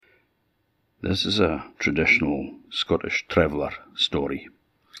This is a traditional Scottish traveller story.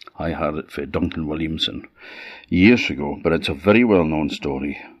 I heard it from Duncan Williamson years ago, but it's a very well-known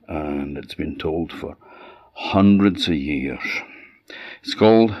story, and it's been told for hundreds of years. It's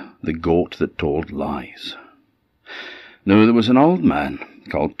called The Goat That Told Lies. Now, there was an old man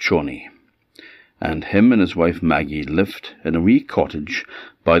called Chony, and him and his wife Maggie lived in a wee cottage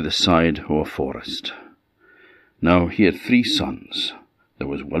by the side of a forest. Now, he had 3 sons. There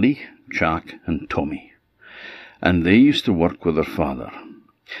was Willie, Jack, and Tommy, and they used to work with their father.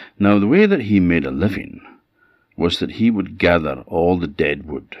 Now, the way that he made a living was that he would gather all the dead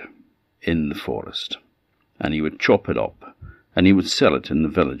wood in the forest, and he would chop it up, and he would sell it in the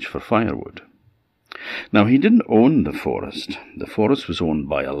village for firewood. Now, he didn't own the forest. The forest was owned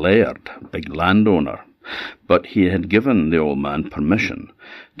by a laird, a big landowner, but he had given the old man permission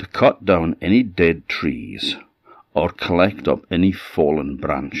to cut down any dead trees or collect up any fallen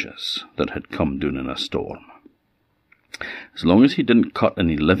branches that had come down in a storm. As long as he didn't cut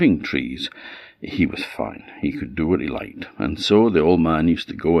any living trees, he was fine. He could do what he liked. And so the old man used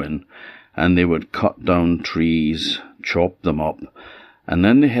to go in, and they would cut down trees, chop them up, and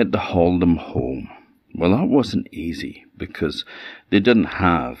then they had to haul them home. Well, that wasn't easy, because they didn't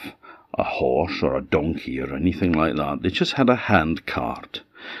have a horse or a donkey or anything like that. They just had a hand cart,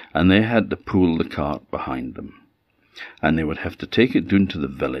 and they had to pull the cart behind them. And they would have to take it down to the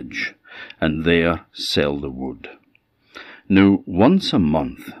village, and there sell the wood. Now, once a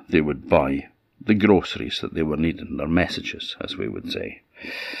month they would buy the groceries that they were needing, their messages, as we would say.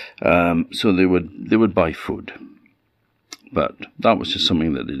 So they would buy food. But that was just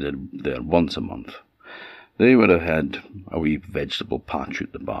something that they did there once a month. They would have had a wee vegetable patch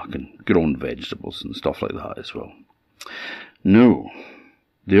at the back and grown vegetables and stuff like that as well. No,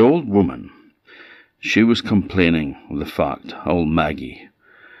 the old woman, she was complaining of the fact, old Maggie,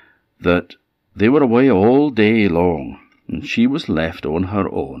 that they were away all day long, and she was left on her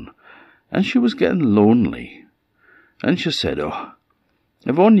own, and she was getting lonely. And she said, "Oh,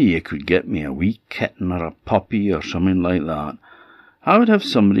 if only you could get me a wee kitten or a puppy or something like that, I would have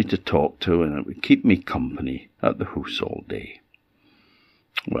somebody to talk to, and it would keep me company at the house all day."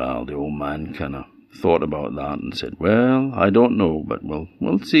 Well, the old man kind of thought about that and said, "Well, I don't know, but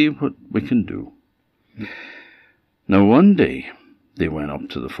we'll see what we can do." Now, one day they went up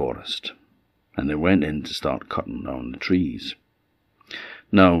to the forest, and they went in to start cutting down the trees.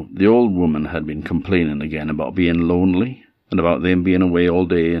 Now, the old woman had been complaining again about being lonely and about them being away all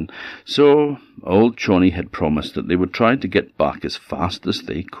day, and so old Chony had promised that they would try to get back as fast as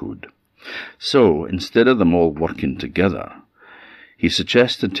they could. So, instead of them all working together, he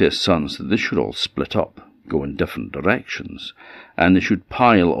suggested to his sons that they should all split up, go in different directions, and they should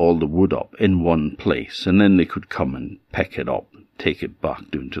pile all the wood up in one place, and then they could come and pick it up, take it back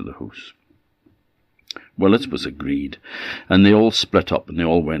down to the house. Well, it was agreed, and they all split up and they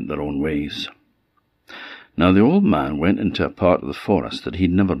all went their own ways. Now, the old man went into a part of the forest that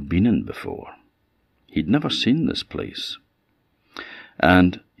he'd never been in before. He'd never seen this place.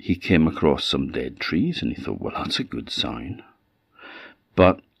 And he came across some dead trees, and he thought, well, that's a good sign.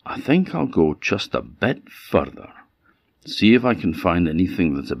 But I think I'll go just a bit further, see if I can find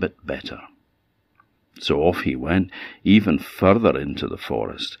anything that's a bit better. So off he went, even further into the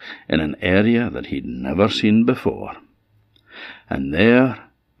forest, in an area that he'd never seen before. And there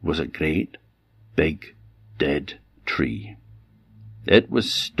was a great, big, dead tree. It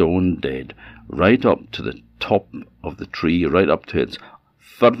was stone dead, right up to the top of the tree, right up to its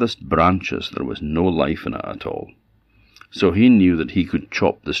furthest branches. There was no life in it at all. So he knew that he could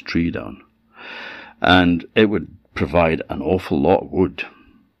chop this tree down, and it would provide an awful lot of wood.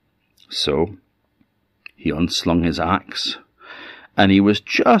 So he unslung his axe, and he was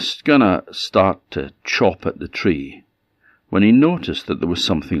just gonna start to chop at the tree when he noticed that there was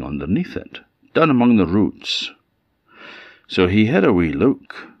something underneath it, down among the roots. So he had a wee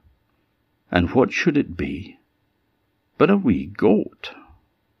look, and what should it be but a wee goat,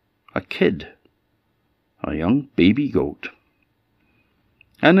 a kid, a young baby goat.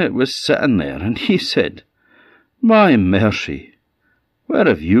 And it was sitting there, and he said, "My mercy, where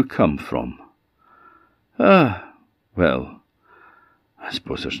have you come from?" Well, I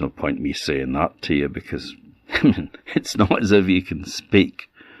suppose there's no point me saying that to you, because it's not as if you can speak.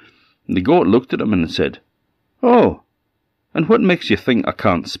 And the goat looked at him and said, "Oh, and what makes you think I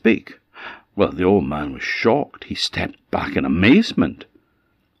can't speak?" Well, the old man was shocked. He stepped back in amazement,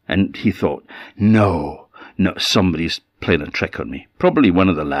 and he thought, no, somebody's playing a trick on me, probably one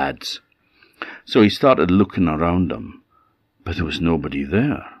of the lads. So he started looking around him, but there was nobody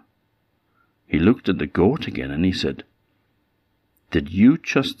there. He looked at the goat again, and he said, "Did you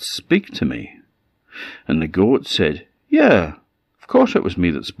just speak to me?" And the goat said, "Yeah, of course it was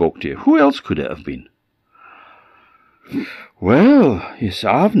me that spoke to you. Who else could it have been?" "Well," he said,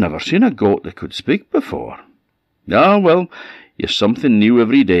 "I've never seen a goat that could speak before." "Ah, well, you're something new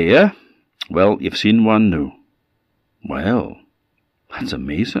every day, eh? Well, you've seen one now." "Well, that's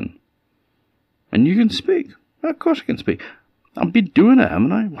amazing. And you can speak?" "Of course I can speak. I've been doing it,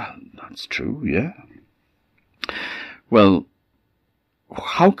 haven't I?" "Well, that's true, yeah." "Well,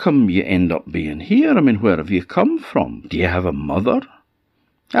 how come you end up being here? I mean, where have you come from? Do you have a mother?"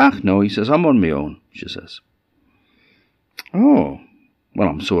 "Ah, no," he says, "I'm on my own," she says. "Oh, well,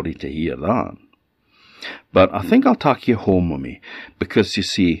 I'm sorry to hear that. But I think I'll take you home with me, because, you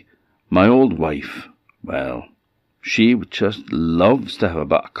see, my old wife, well, she just loves to have a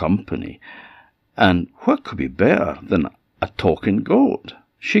bit of company, and what could be better than a talking goat?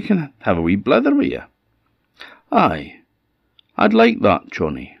 She can have a wee blether with you." "Aye, I'd like that,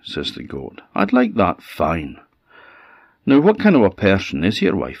 Johnny," says the goat. "I'd like that fine. Now, what kind of a person is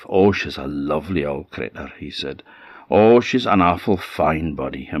your wife?" "Oh, she's a lovely old critter," he said. "Oh, she's an awful fine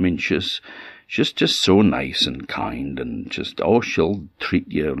body. I mean, she's just so nice and kind, and just, oh, she'll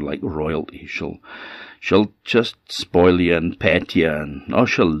treat you like royalty. She'll just spoil you and pet you, and, oh,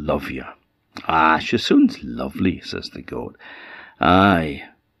 she'll love you." "Ah, she sounds lovely," says the goat. "Aye,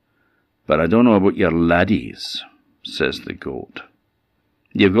 but I don't know about your laddies," says the goat.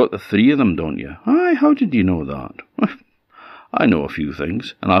 "You've got the 3 of them, don't you?" "Aye, how did you know that?" "I know a few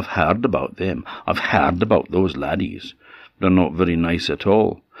things, and I've heard about them. I've heard about those laddies. They're not very nice at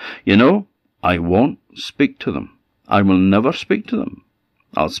all. You know, I won't speak to them. I will never speak to them.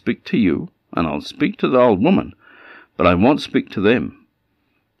 I'll speak to you, and I'll speak to the old woman, but I won't speak to them.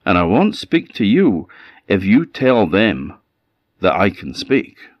 And I won't speak to you if you tell them that I can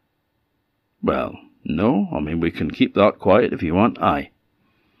speak." "Well, no, I mean, we can keep that quiet if you want." "Aye,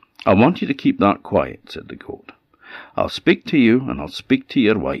 I want you to keep that quiet," said the goat. "I'll speak to you, and I'll speak to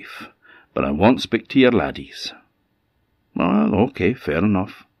your wife, but I won't speak to your laddies." "Well, okay, fair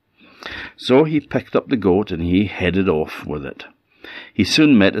enough." So he picked up the goat, and he headed off with it. He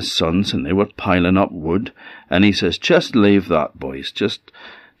soon met his sons, and they were piling up wood, and he says, "Just leave that, boys,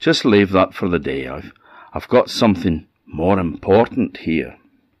 just leave that for the day. I've got something more important here."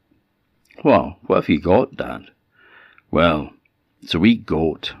 "Well, what have you got, Dad?" "Well, it's a wee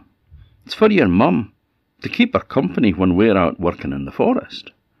goat. It's for your mum, to keep her company when we're out working in the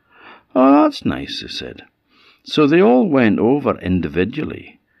forest." "Oh, that's nice," he said. So they all went over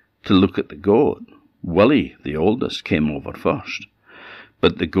individually to look at the goat. Willie, the oldest, came over first,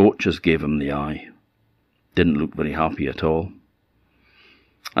 but the goat just gave him the eye. Didn't look very happy at all.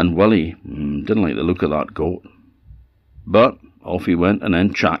 And Willie didn't like the look of that goat. But off he went, and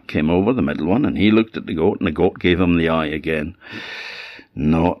then Jack came over, the middle one, and he looked at the goat, and the goat gave him the eye again.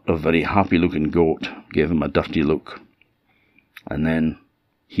 Not a very happy-looking goat, gave him a dirty look. And then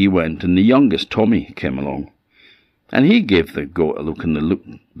he went, and the youngest, Tommy, came along, and he gave the goat a look, and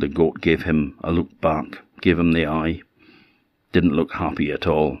the goat gave him a look back, gave him the eye. Didn't look happy at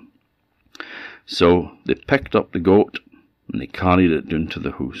all. So they picked up the goat, and they carried it down to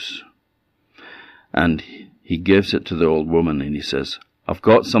the house. And he gives it to the old woman, and he says, "I've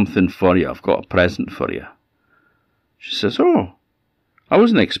got something for you. I've got a present for you." She says, "Oh, I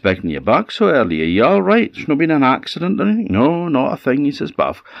wasn't expecting you back so early. Are you all right? There's not been an accident or anything?" "No, not a thing," he says, "but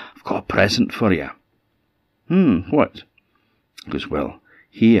I've got a present for you." What?" He goes, "Well,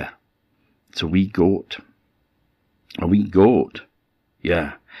 here, it's a wee goat." "A wee goat?"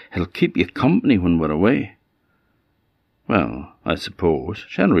 "Yeah, it'll keep you company when we're away." Well, I suppose.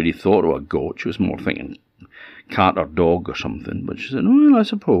 She hadn't really thought of a goat. She was more thinking cat or dog or something. But she said, "Well, I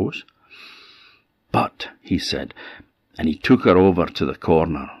suppose." "But," he said, and he took her over to the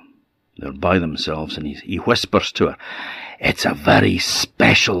corner. They're by themselves, and he whispers to her, "It's a very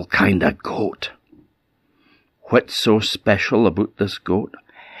special kind of goat." "What's so special about this goat?"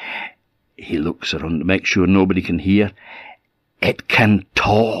 He looks around to make sure nobody can hear. "It can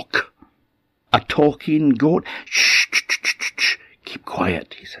talk." "A talking goat?" "Shh, shh, shh, shh, shh. Keep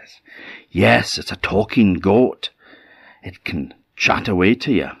quiet," he says. "Yes, it's a talking goat. It can chat away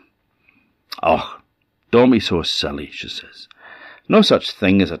to you." "Oh, don't be so silly," she says. "No such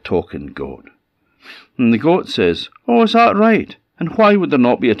thing as a talking goat." And the goat says, "Oh, is that right? And why would there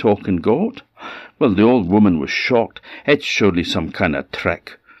not be a talking goat?" Well, the old woman was shocked. "It's surely some kind of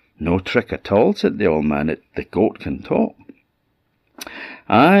trick." "No trick at all," said the old man. The goat can talk."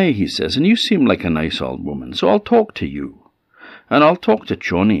 "Aye," he says, "and you seem like a nice old woman, so I'll talk to you. And I'll talk to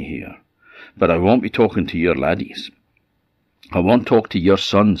Johnny here. But I won't be talking to your laddies. I won't talk to your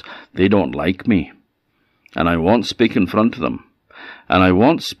sons. They don't like me. And I won't speak in front of them. and I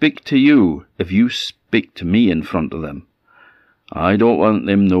won't speak to you if you speak to me in front of them. I don't want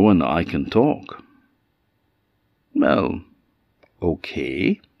them knowing that I can talk." "Well,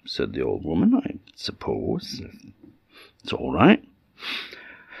 okay," said the old woman. "I suppose it's all right."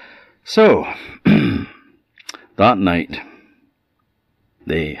 So, that night,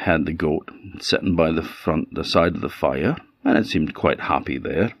 they had the goat sitting by the side of the fire, and it seemed quite happy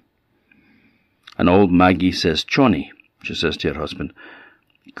there. And old Maggie says, "Johnny," she says to her husband,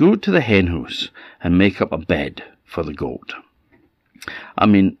 "go to the hen house and make up a bed for the goat. I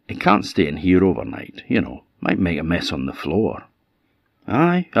mean, it can't stay in here overnight, might make a mess on the floor."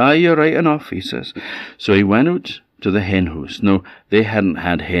 Aye, you're right enough," he says. So he went out to the hen house. Now, they hadn't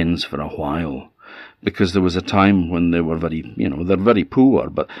had hens for a while, because there was a time when they were they're very poor,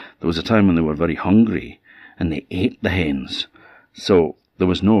 but there was a time when they were very hungry, and they ate the hens. So there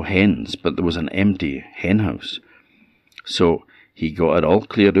was no hens, but there was an empty hen house. So he got it all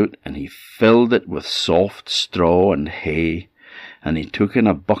cleared out, and he filled it with soft straw and hay, and he took in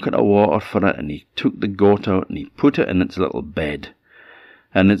a bucket of water for it, and he took the goat out, and he put it in its little bed.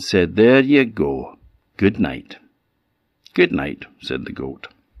 And it said, "There you go. Good night." "Good night," said the goat.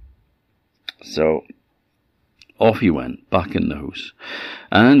 So off he went, back in the house.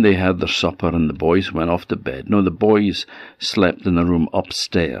 And they had their supper, and the boys went off to bed. No, the boys slept in the room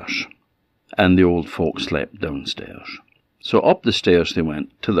upstairs, and the old folk slept downstairs. So up the stairs they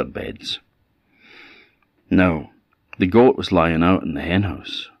went to their beds. Now, the goat was lying out in the hen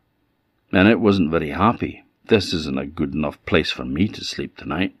house, and it wasn't very happy. "This isn't a good enough place for me to sleep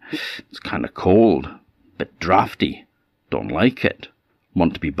tonight. It's kind of cold, bit drafty. Don't like it.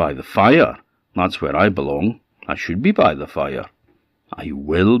 Want to be by the fire. That's where I belong. I should be by the fire. I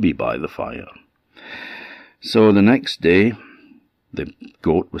will be by the fire." So the next day, the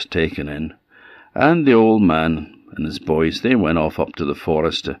goat was taken in, and the old man and his boys, they went off up to the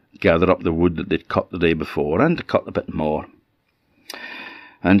forest to gather up the wood that they'd cut the day before, and to cut a bit more.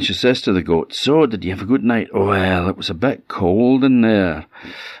 And she says to the goat, "So, did you have a good night?" "Well, it was a bit cold in there.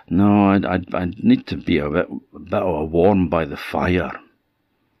 No, I need to be a bit warm by the fire."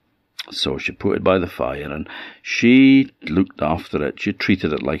 So she put it by the fire, and she looked after it. She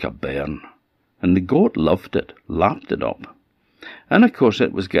treated it like a bairn. And the goat loved it, lapped it up. And of course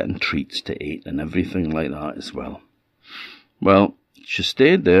it was getting treats to eat and everything like that as well. Well, she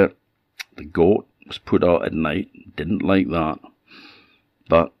stayed there. The goat was put out at night, didn't like that,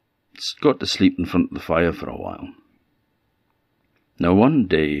 but got to sleep in front of the fire for a while. Now one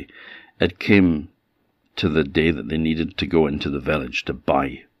day it came to the day that they needed to go into the village to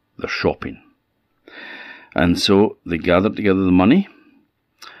buy their shopping. And so they gathered together the money,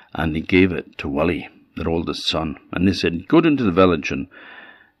 and they gave it to Willie, their oldest son. And they said, "Go down to the village and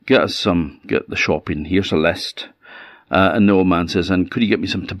get the shopping. Here's a list." And the old man says, "And could you get me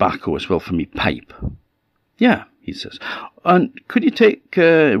some tobacco as well for me pipe?" "Yeah," he says. "And could you take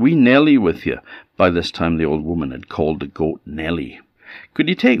wee Nellie with you?" By this time the old woman had called the goat Nellie. "Could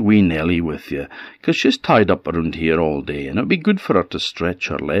you take wee Nellie with you? 'Cause she's tied up around here all day, and it'd be good for her to stretch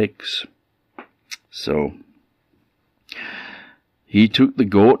her legs." So he took the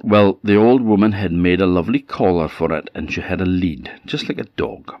goat. Well, the old woman had made a lovely collar for it, and she had a lead, just like a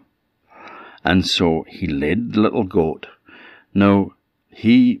dog. And so he led the little goat. Now,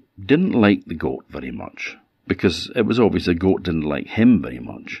 he didn't like the goat very much, because it was obvious the goat didn't like him very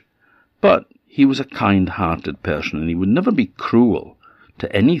much. But he was a kind-hearted person, and he would never be cruel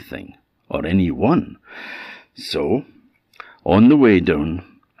to anything or anyone. So, on the way down,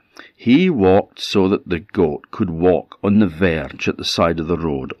 he walked so that the goat could walk on the verge at the side of the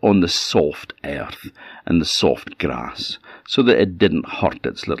road, on the soft earth and the soft grass, so that it didn't hurt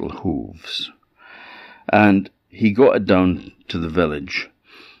its little hooves. And he got it down to the village,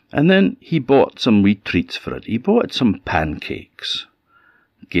 and then he bought some wee treats for it. He bought it some pancakes,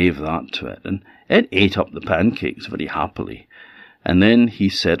 gave that to it, and it ate up the pancakes very happily. And then he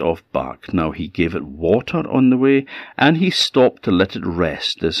set off back. Now he gave it water on the way, and he stopped to let it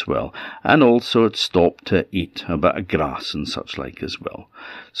rest as well, and also it stopped to eat a bit of grass and such like as well.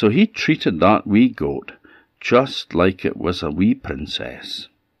 So he treated that wee goat just like it was a wee princess.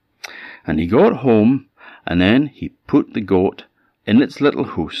 And he got home, and then he put the goat in its little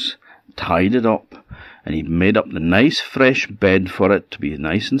house, tied it up, and he made up the nice fresh bed for it to be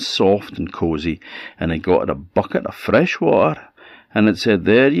nice and soft and cosy, and he got it a bucket of fresh water, and it said,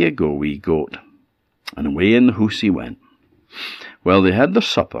 "There you go, wee goat." And away in the house he went. Well, they had their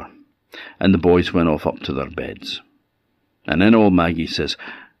supper, and the boys went off up to their beds. And then old Maggie says,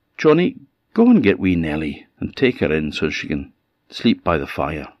 "Johnny, go and get wee Nellie, and take her in so she can sleep by the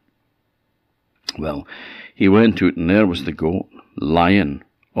fire." Well, he went out, and there was the goat. lying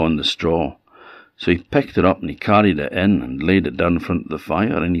on the straw. So he picked it up and he carried it in and laid it down in front of the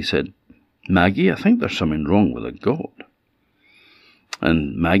fire, and he said, "Maggie, I think there's something wrong with the goat."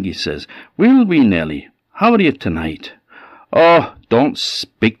 And Maggie says, "Well, wee Nelly, how are you tonight?" "Oh, don't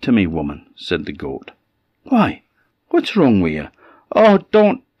speak to me, woman," said the goat. "Why, what's wrong with you?" "Oh,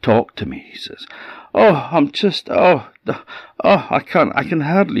 don't talk to me," he says. "Oh, I'm just, I can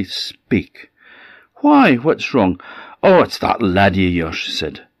hardly speak." "Why, what's wrong?" "Oh, it's that laddie of yours," she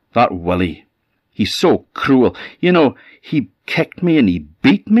said, "that Willie. He's so cruel. You know, he kicked me and he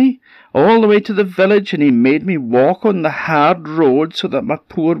beat me all the way to the village, and he made me walk on the hard road so that my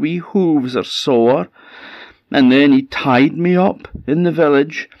poor wee hooves are sore. And then he tied me up in the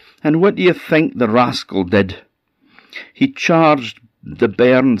village, and what do you think the rascal did? He charged the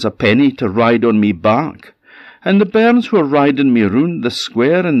bairns a penny to ride on me back, and the bairns were riding me round the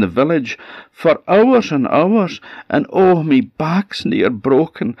square in the village for hours and hours, and oh, me back's near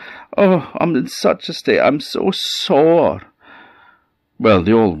broken. Oh, I'm in such a state, I'm so sore." Well,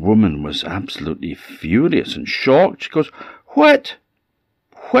 the old woman was absolutely furious and shocked. She goes, What,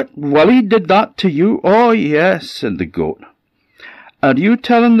 Willie did that to you?" "Oh, yes," said the goat. "Are you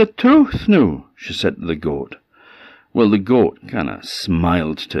telling the truth now?" she said to the goat. Well, the goat kind of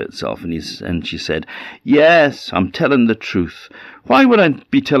smiled to itself, and she said, "Yes, I'm telling the truth. Why would I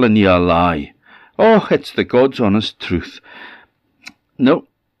be telling you a lie? Oh, it's the God's honest truth. No,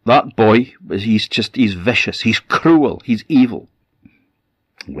 that boy, he's vicious, he's cruel, he's evil."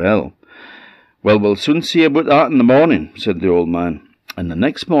 Well, we'll soon see about that in the morning," said the old man. And the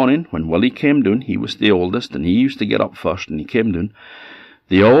next morning, when Willie came down, he was the oldest, and he used to get up first, and he came down,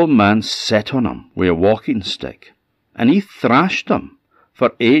 the old man set on him with a walking stick, and he thrashed him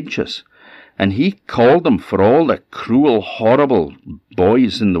for ages, and he called him for all the cruel, horrible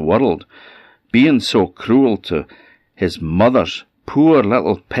boys in the world, being so cruel to his mother's poor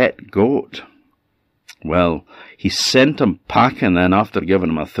little pet goat. Well, he sent him packing then after giving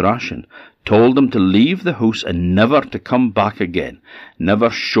him a thrashing, told him to leave the house and never to come back again.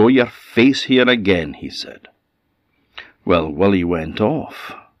 "Never show your face here again," he said. Well, Willie went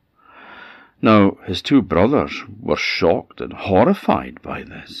off. Now, his two brothers were shocked and horrified by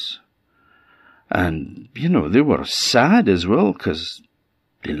this. And, they were sad as well, because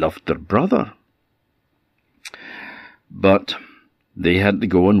they loved their brother. But they had to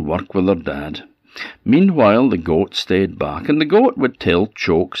go and work with their dad. Meanwhile, the goat stayed back, and the goat would tell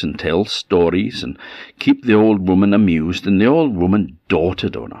jokes and tell stories and keep the old woman amused, and the old woman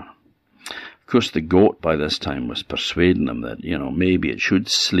doted on her. Of course, the goat by this time was persuading them that, maybe it should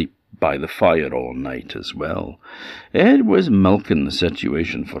sleep by the fire all night as well. It was milking the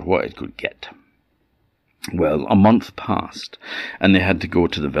situation for what it could get. Well, a month passed, and they had to go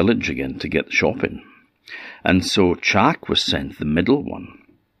to the village again to get shopping. And so Jack was sent, the middle one.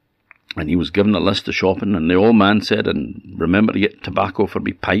 And he was given a list of shopping, and the old man said, "And remember to get tobacco for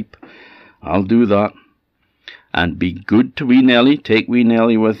me pipe." "I'll do that." "And be good to wee Nelly. Take wee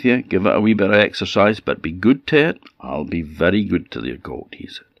Nelly with you. Give it a wee bit of exercise, but be good to it." "I'll be very good to the goat," he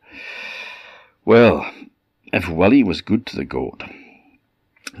said. Well, if Willie was good to the goat,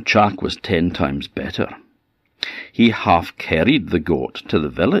 Jack was 10 times better. He half carried the goat to the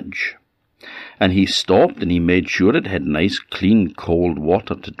village, and he stopped and he made sure it had nice, clean, cold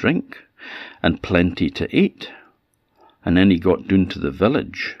water to drink and plenty to eat. And then he got down to the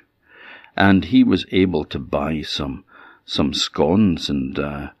village, and he was able to buy some scones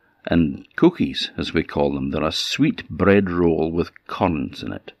and cookies, as we call them. They're a sweet bread roll with currants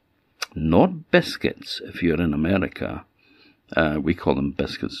in it. Not biscuits, if you're in America. We call them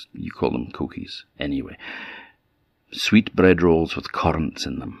biscuits, you call them cookies. Anyway, sweet bread rolls with currants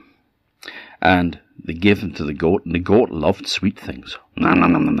in them. And they gave them to the goat, and the goat loved sweet things.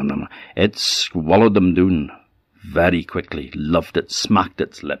 It swallowed them down very quickly, loved it, smacked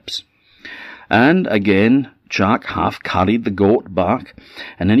its lips. And again, Jack half carried the goat back,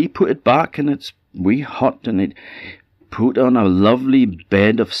 and then he put it back in its wee hut, and it put on a lovely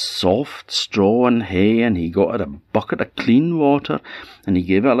bed of soft straw and hay, and he got it a bucket of clean water, and he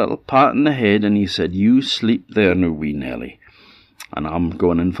gave it a little pat on the head, and he said, "You sleep there now, wee Nelly, and I'm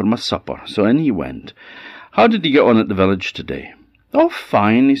going in for my supper." So in he went. "How did you get on at the village today?" "Oh,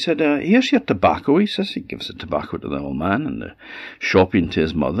 fine," he said. "Here's your tobacco," he says. He gives the tobacco to the old man, and the shopping to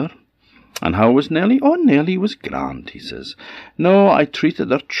his mother. "And how was Nelly?" "Oh, Nelly was grand," he says. "No, I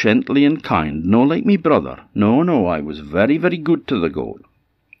treated her gently and kind, no like me brother. No, I was very, very good to the goat."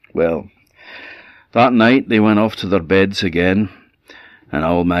 Well, that night they went off to their beds again, and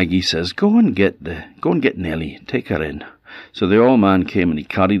old Maggie says, Go and get Nelly, take her in." So the old man came and he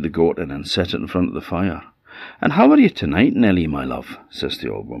carried the goat in and set it in front of the fire. "And how are you tonight, Nelly, my love?" says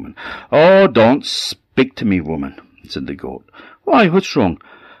the old woman. "Oh, don't speak to me, woman," said the goat. "Why, what's wrong?"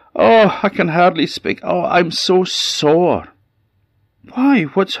 "Oh, I can hardly speak. Oh, I'm so sore." "Why,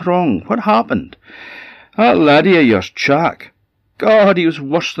 what's wrong? What happened?" "That laddie of yours, Jack. God, he was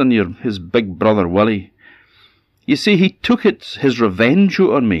worse than his big brother Willie. You see, he took his revenge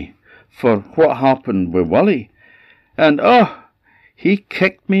out on me for what happened with Willie. And, oh, he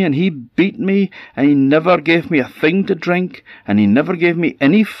kicked me and he beat me, and he never gave me a thing to drink, and he never gave me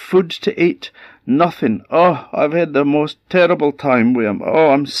any food to eat. Nothing. Oh, I've had the most terrible time with him.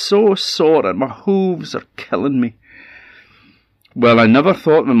 Oh, I'm so sore and my hooves are killing me." "Well, I never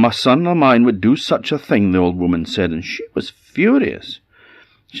thought that my son or mine would do such a thing," the old woman said, and she was furious.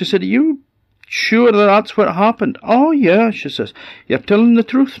 She said, "Are you sure that that's what happened?" "Oh, yeah," she says. "You're telling the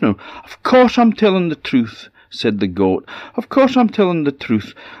truth now." "Of course I'm telling the truth," said the goat. "Of course I'm telling the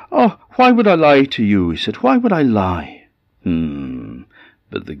truth. Oh, why would I lie to you?" he said. "Why would I lie?"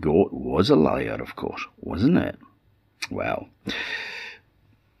 But the goat was a liar, of course, wasn't it? Well,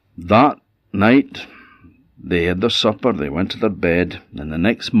 that night they had their supper, they went to their bed, and the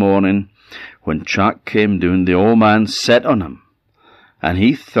next morning, when Jack came down, the old man set on him, and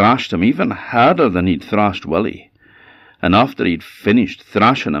he thrashed him even harder than he'd thrashed Willie. And after he'd finished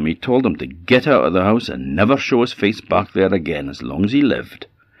thrashing him, he told him to get out of the house and never show his face back there again as long as he lived.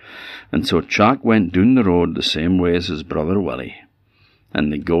 And so Jack went down the road the same way as his brother Willie.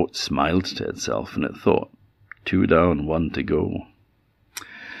 And the goat smiled to itself, and it thought, 2 down, 1 to go.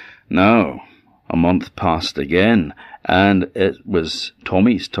 Now, a month passed again, and it was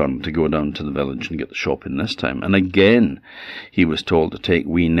Tommy's turn to go down to the village and get the shopping this time. And again he was told to take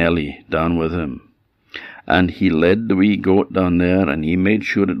wee Nelly down with him. And he led the wee goat down there, and he made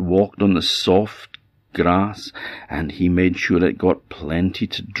sure it walked on the soft grass, and he made sure it got plenty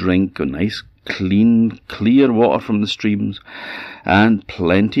to drink, a nice clean, clear water from the streams, and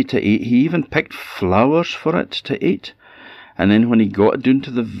plenty to eat. He even picked flowers for it to eat. And then when he got it down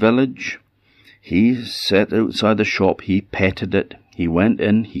to the village, he sat outside the shop, he petted it, he went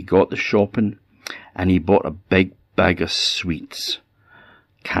in, he got the shopping, and he bought a big bag of sweets,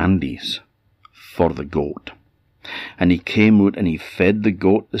 candies, for the goat. And he came out and he fed the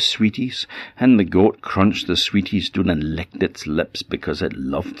goat the sweeties, and the goat crunched the sweeties down and licked its lips because it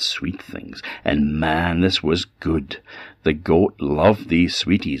loved sweet things. And man, this was good. The goat loved these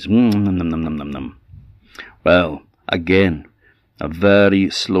sweeties. Well, again, a very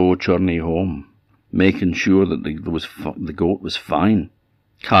slow journey home, making sure that the goat was fine,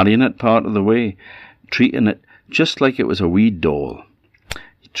 carrying it part of the way, treating it just like it was a wee doll.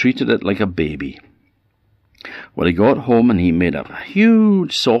 He treated it like a baby. Well, he got home and he made a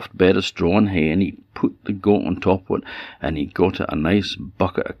huge soft bed of straw and hay, and he put the goat on top of it, and he got it a nice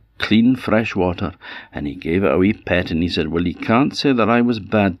bucket of clean fresh water, and he gave it a wee pet, and he said, "Well, you can't say that I was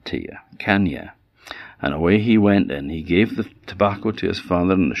bad to you, can you?" And away he went, and he gave the tobacco to his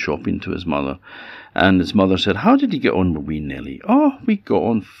father and the shopping to his mother. And his mother said, "How did you get on with wee Nelly?" "Oh, we got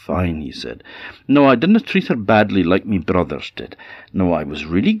on fine," he said. "No, I didn't treat her badly like me brothers did. No, I was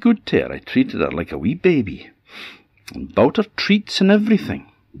really good to her. I treated her like a wee baby, and bought her treats and everything."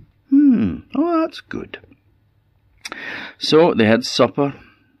 Oh, that's good. So they had supper,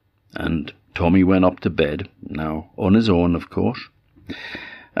 and Tommy went up to bed, now on his own, of course.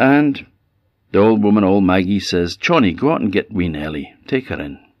 And the old woman, old Maggie, says, "Johnny, go out and get wee Nelly. Take her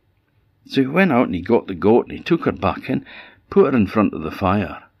in." So he went out and he got the goat and he took her back in, put her in front of the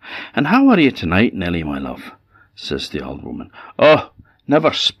fire. "And how are you tonight, Nelly, my love?" says the old woman. "Oh,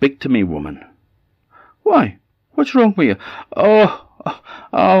 never speak to me, woman." "Why, what's wrong with you?" Oh,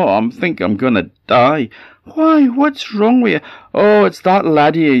 I think I'm going to die." "Why, what's wrong with you?" "Oh, it's that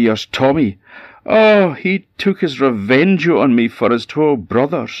laddie of yours, Tommy. Oh, he took his revenge out on me for his 2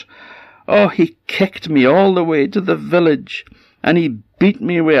 brothers. Oh, he kicked me all the way to the village, and he beat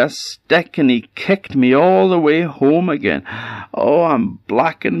me with a stick, and he kicked me all the way home again. Oh, I'm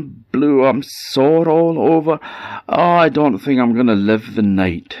black and blue, I'm sore all over. Oh, I don't think I'm going to live the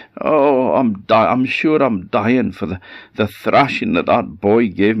night. Oh, I'm sure I'm dying for the thrashing that boy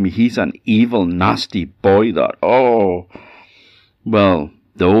gave me. He's an evil, nasty boy, that. Oh." Well,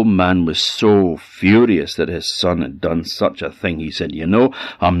 the old man was so furious that his son had done such a thing. He said, "You know,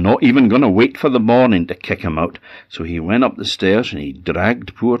 I'm not even going to wait for the morning to kick him out." So he went up the stairs and he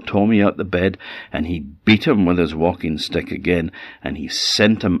dragged poor Tommy out the bed, and he beat him with his walking stick again, and he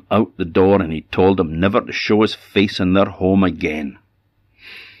sent him out the door, and he told him never to show his face in their home again.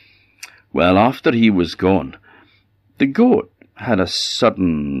 Well, after he was gone, the goat had a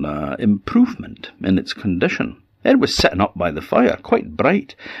sudden improvement in its condition. It was sitting up by the fire, quite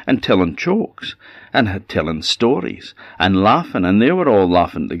bright, and telling jokes, and telling stories, and laughing, and they were all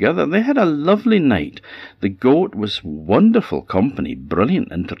laughing together. They had a lovely night. The goat was wonderful company,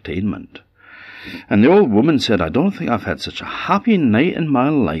 brilliant entertainment. And the old woman said, I don't think I've had such a happy night in my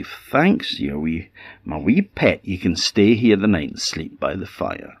life. Thanks, my wee pet, you can stay here the night and sleep by the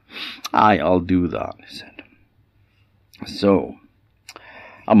fire. Aye, I'll do that, he said. So,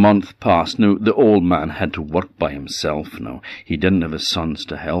 a month passed. Now, the old man had to work by himself now. He didn't have his sons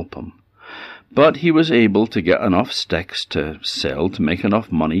to help him. But he was able to get enough sticks to sell to make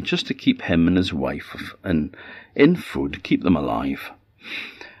enough money just to keep him and his wife in food, keep them alive.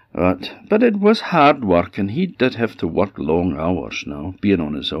 But it was hard work, and he did have to work long hours now, being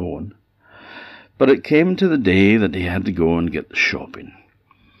on his own. But it came to the day that he had to go and get the shopping.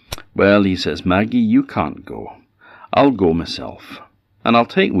 Well, he says, Maggie, you can't go. I'll go myself, and I'll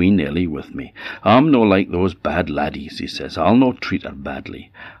take wee Nelly with me. I'm no like those bad laddies, he says. I'll no treat her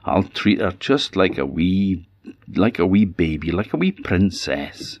badly. I'll treat her just like a wee baby, like a wee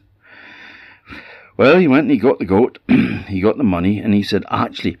princess. Well, he went and he got the goat, he got the money, and he said,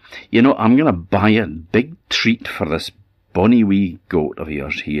 actually, I'm going to buy a big treat for this bonny wee goat of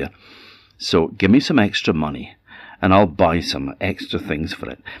yours here. So give me some extra money, and I'll buy some extra things for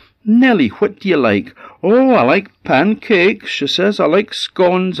it. Nelly, what do you like? Oh, I like pancakes, she says. I like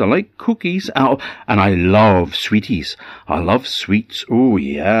scones, I like cookies, and I love sweeties. I love sweets. Oh,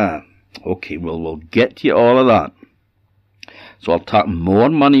 yeah. Okay, well, we'll get you all of that. So I'll take more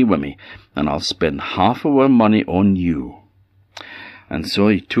money with me, and I'll spend half of our money on you. And so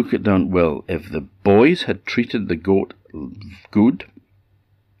he took it down. Well, if the boys had treated the goat good,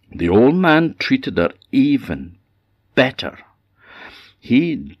 the old man treated her even better.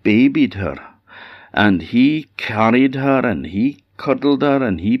 He babied her, and he carried her, and he cuddled her,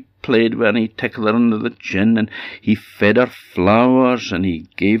 and he played with her, and he tickled her under the chin, and he fed her flowers, and he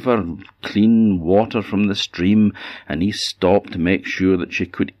gave her clean water from the stream, and he stopped to make sure that she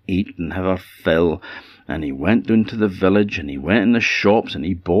could eat and have her fill. And he went down to the village, and he went in the shops, and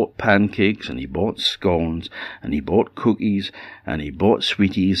he bought pancakes, and he bought scones, and he bought cookies, and he bought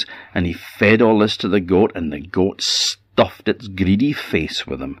sweeties, and he fed all this to the goat, and the goat stuffed its greedy face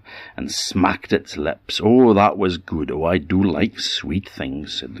with them, and smacked its lips. Oh, that was good. Oh, I do like sweet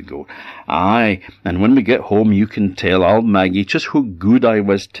things, said the goat. Aye, and when we get home you can tell old Maggie just how good I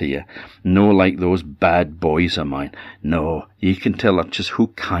was to you. No like those bad boys of mine. No, you can tell her just how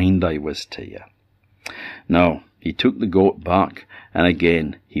kind I was to you. Now, he took the goat back, and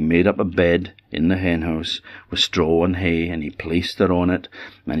again he made up a bed in the henhouse with straw and hay, and he placed her on it,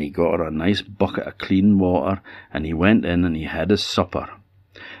 and he got her a nice bucket of clean water, and he went in and he had his supper.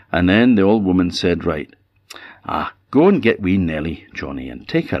 And then the old woman said, right, go and get wee Nelly, Johnny, and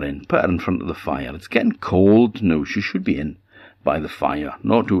take her in, put her in front of the fire. It's getting cold now, she should be in by the fire,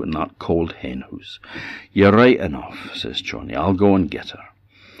 not out in that cold henhouse. You're right enough, says Johnny, I'll go and get her.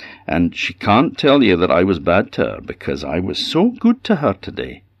 And she can't tell you that I was bad to her, because I was so good to her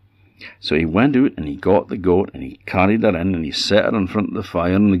today. So he went out and he got the goat, and he carried her in, and he set her in front of the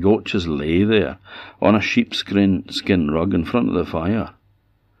fire, and the goat just lay there on a sheepskin rug in front of the fire.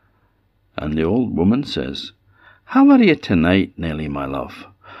 And the old woman says, how are you tonight, Nelly, my love?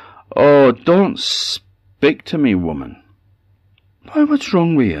 Oh, don't speak to me, woman. Why, what's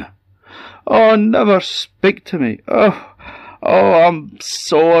wrong with you? Oh, never speak to me. Oh, I'm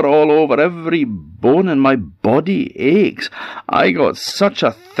sore all over. Every bone in my body aches. I got such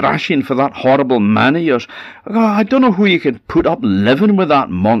a thrashing for that horrible man of yours. Oh, I don't know who you can put up living with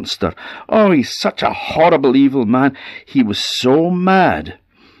that monster. Oh, he's such a horrible, evil man. He was so mad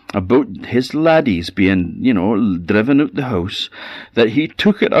about his laddies being, driven out the house, that he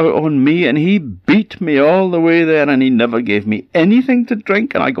took it out on me, and he beat me all the way there, and he never gave me anything to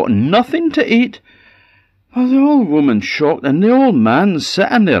drink, and I got nothing to eat. Well, the old woman's shocked, and the old man's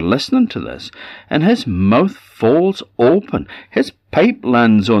sitting there listening to this, and his mouth falls open. His pipe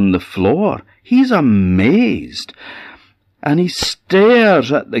lands on the floor. He's amazed. And he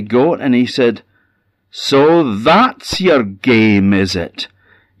stares at the goat, and he said, so that's your game, is it?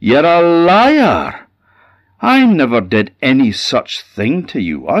 You're a liar. I never did any such thing to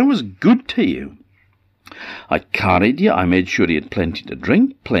you. I was good to you. I carried you. I made sure you had plenty to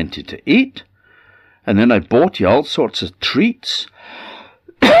drink, plenty to eat. And then I bought you all sorts of treats,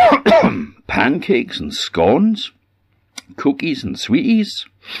 pancakes and scones, cookies and sweeties.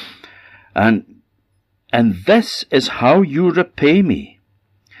 And this is how you repay me.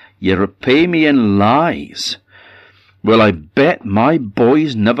 You repay me in lies. Well, I bet my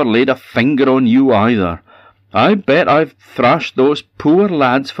boys never laid a finger on you either. I bet I've thrashed those poor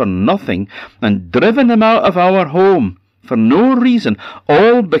lads for nothing and driven them out of our home for no reason,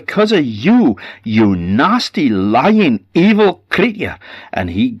 all because of you, you nasty, lying, evil creature." And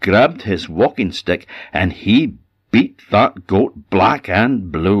he grabbed his walking stick and he beat that goat black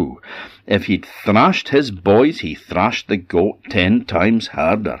and blue. If he'd thrashed his boys, he thrashed the goat 10 times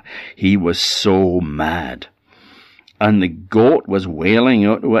harder. He was so mad. And the goat was wailing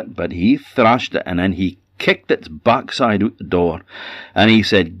out to it, but he thrashed it, and then he kicked its backside out the door. And he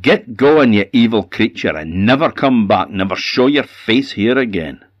said, "Get going, you evil creature, and never come back, never show your face here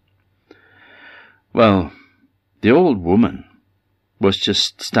again." Well, the old woman was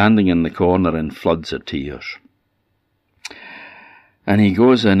just standing in the corner in floods of tears. And he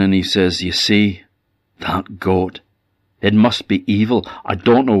goes in and he says, "You see, that goat, it must be evil. I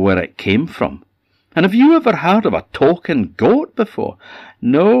don't know where it came from. And have you ever heard of a talking goat before?"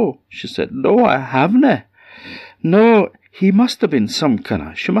 "No," she said. "No, I haven't. No, she must have been some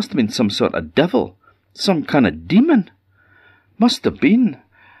sort of devil, some kind of demon. Must have been.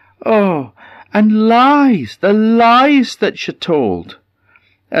 Oh, and lies, the lies that she told.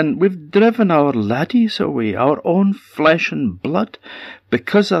 And we've driven our laddies away, our own flesh and blood,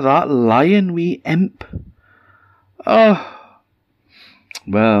 because of that lying wee imp. Oh,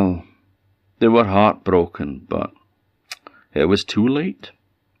 well, they were heartbroken, but it was too late.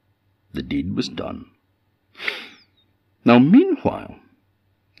 The deed was done. Now, meanwhile,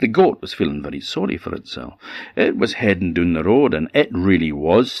 the goat was feeling very sorry for itself. It was heading down the road, and it really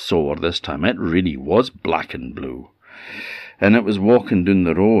was sore this time. It really was black and blue. And it was walking down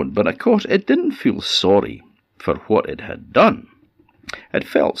the road, but of course it didn't feel sorry for what it had done. It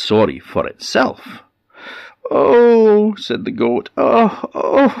felt sorry for itself. "Oh," said the goat, oh,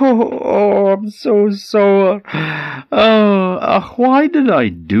 I'm so sore. Why did I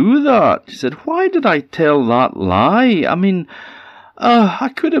do that?" She said, "Why did I tell that lie? I mean, I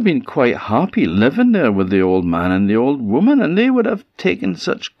could have been quite happy living there with the old man and the old woman, and they would have taken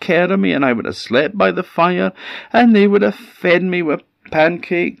such care of me, and I would have slept by the fire, and they would have fed me with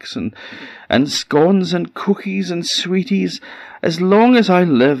pancakes and scones and cookies and sweeties as long as I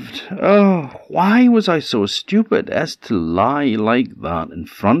lived. Oh, why was I so stupid as to lie like that in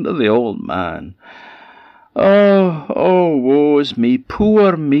front of the old man? Oh, woe is me,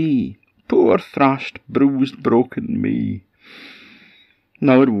 poor thrashed, bruised, broken me."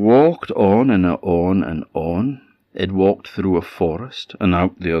 Now it walked on and on and on. It walked through a forest and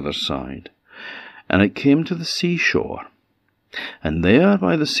out the other side, and it came to the seashore. And there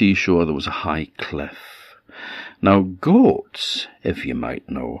by the seashore there was a high cliff. Now goats, if you might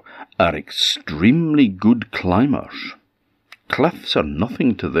know, are extremely good climbers. Cliffs are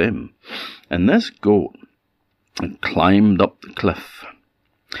nothing to them. And this goat had climbed up the cliff.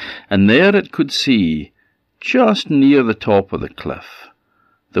 And there it could see, just near the top of the cliff,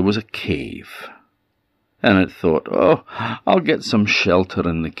 there was a cave. And it thought, "Oh, I'll get some shelter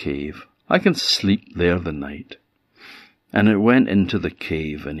in the cave. I can sleep there the night." And it went into the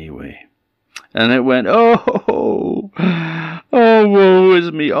cave anyway. And it went, oh, woe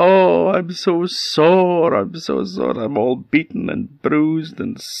is me. Oh, I'm so sore. I'm all beaten and bruised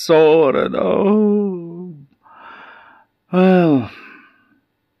and sore. And oh. Well,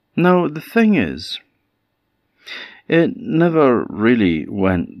 now the thing is, it never really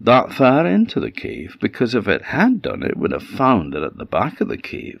went that far into the cave, because if it had done, it would have found that at the back of the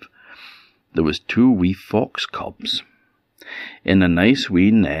cave there was 2 wee fox cubs in a nice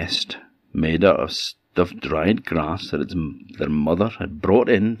wee nest made out of stuffed dried grass that their mother had brought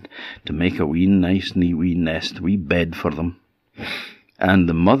in to make a wee nice wee nest, wee bed for them. And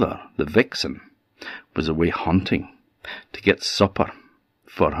the mother, the vixen, was away hunting to get supper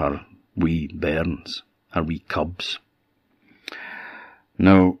for her wee bairns, her wee cubs.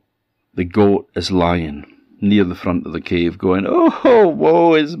 Now, the goat is lying near the front of the cave going, "Oh,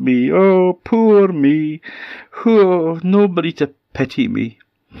 woe is me, oh, poor me, oh, nobody to pity me."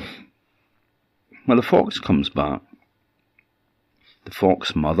 Well, the fox comes back. The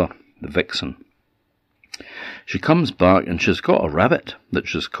fox mother, the vixen. She comes back and she's got a rabbit that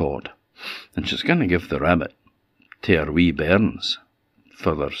she's caught. And she's going to give the rabbit to her wee bairns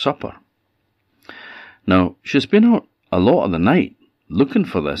for their supper. Now, she's been out a lot of the night looking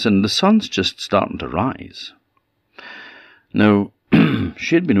for this, and the sun's just starting to rise. Now,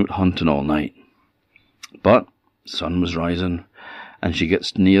 she'd been out hunting all night, but sun was rising, and she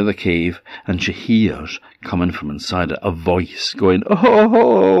gets near the cave, and she hears, coming from inside it, a voice going,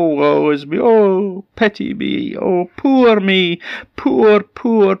 "Oh, woe is me, oh, pity me, oh, poor me, poor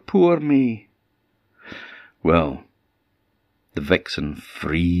me." Well, the vixen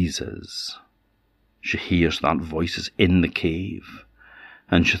freezes. she hears that voice is in the cave,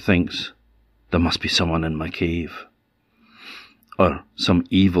 and she thinks, there must be someone in my cave, or some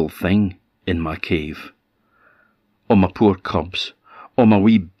evil thing in my cave. Oh, my poor cubs, oh, my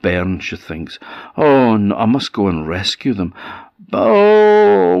wee bairns, she thinks. Oh, no, I must go and rescue them.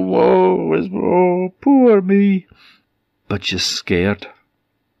 Oh, woe, poor me. But she's scared.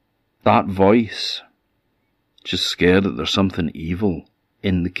 That voice, she's scared that there's something evil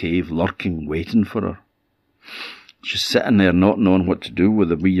in the cave lurking, waiting for her. She's sitting there not knowing what to do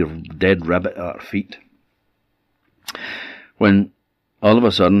with a wee dead rabbit at her feet, when all of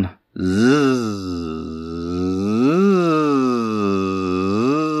a sudden,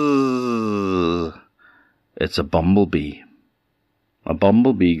 it's a bumblebee. A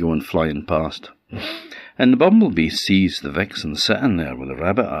bumblebee going flying past. And the bumblebee sees the vixen sitting there with a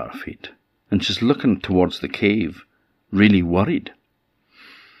rabbit at her feet, and she's looking towards the cave, really worried.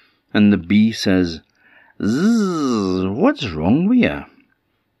 And the bee says, what's wrong with you?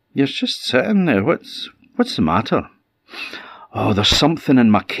 You're just sitting there. What's the matter? Oh, there's something in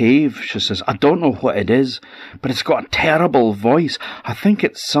my cave, she says. I don't know what it is, but it's got a terrible voice. I think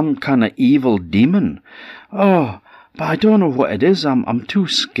it's some kind of evil demon. Oh, but I don't know what it is. I'm too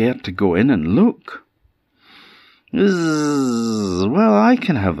scared to go in and look. Well, I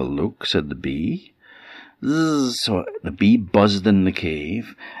can have a look, said the bee. So the bee buzzed in the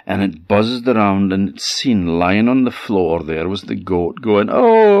cave, and it buzzed around, and it seen lying on the floor there was the goat going,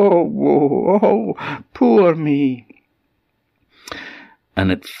 oh, whoa, oh, poor me. And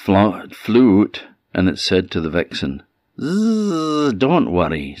it flew out, and it said to the vixen, don't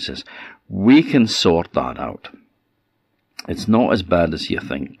worry, it says, we can sort that out. It's not as bad as you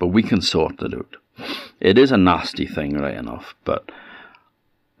think, but we can sort it out. It is a nasty thing, right enough, but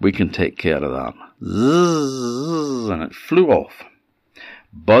we can take care of that. And it flew off,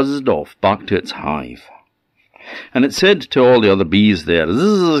 buzzed off back to its hive. And it said to all the other bees there,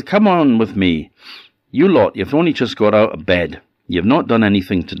 come on with me. You lot, you've only just got out of bed. You've not done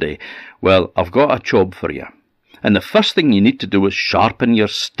anything today. Well, I've got a job for you. And the first thing you need to do is sharpen your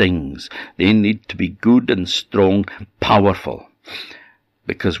stings. They need to be good and strong, powerful,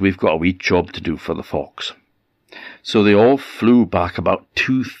 because we've got a wee job to do for the fox. So they all flew back, about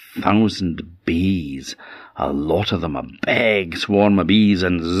 2,000 bees. A lot of them, a big swarm of bees,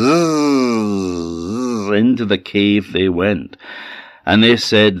 and into the cave they went. And they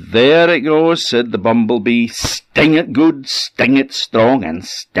said, there it goes, said the bumblebee, sting it good, sting it strong, and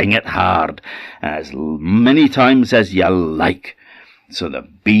sting it hard, as many times as you like. So the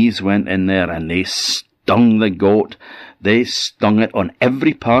bees went in there, and they stung the goat. They stung it on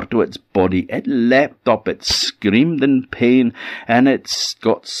every part of its body. It leapt up, it screamed in pain, and it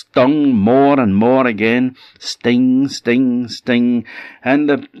got stung more and more again. Sting, sting, sting. And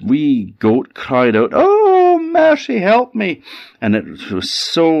the wee goat cried out, oh, mercy, help me. And it was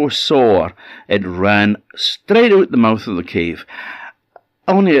so sore, it ran straight out the mouth of the cave.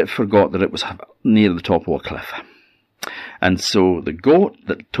 Only it forgot that it was near the top of a cliff. And so the goat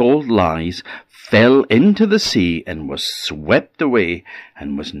that told lies fell into the sea and was swept away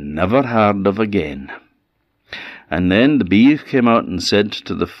and was never heard of again. And then the bee came out and said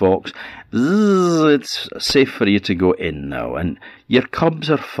to the fox, it's safe for you to go in now, and your cubs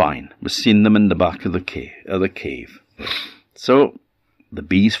are fine. We've seen them in the back of the cave. So the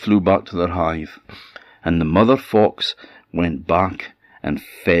bees flew back to their hive, and the mother fox went back and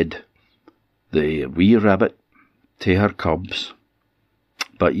fed the wee rabbit to her cubs.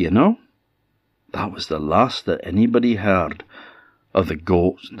 But you know, that was the last that anybody heard of the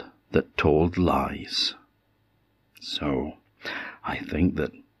goat that told lies. So I think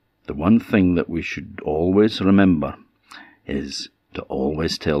that the one thing that we should always remember is to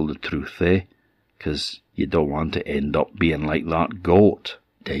always tell the truth, 'Cause you don't want to end up being like that goat,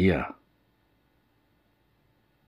 do you?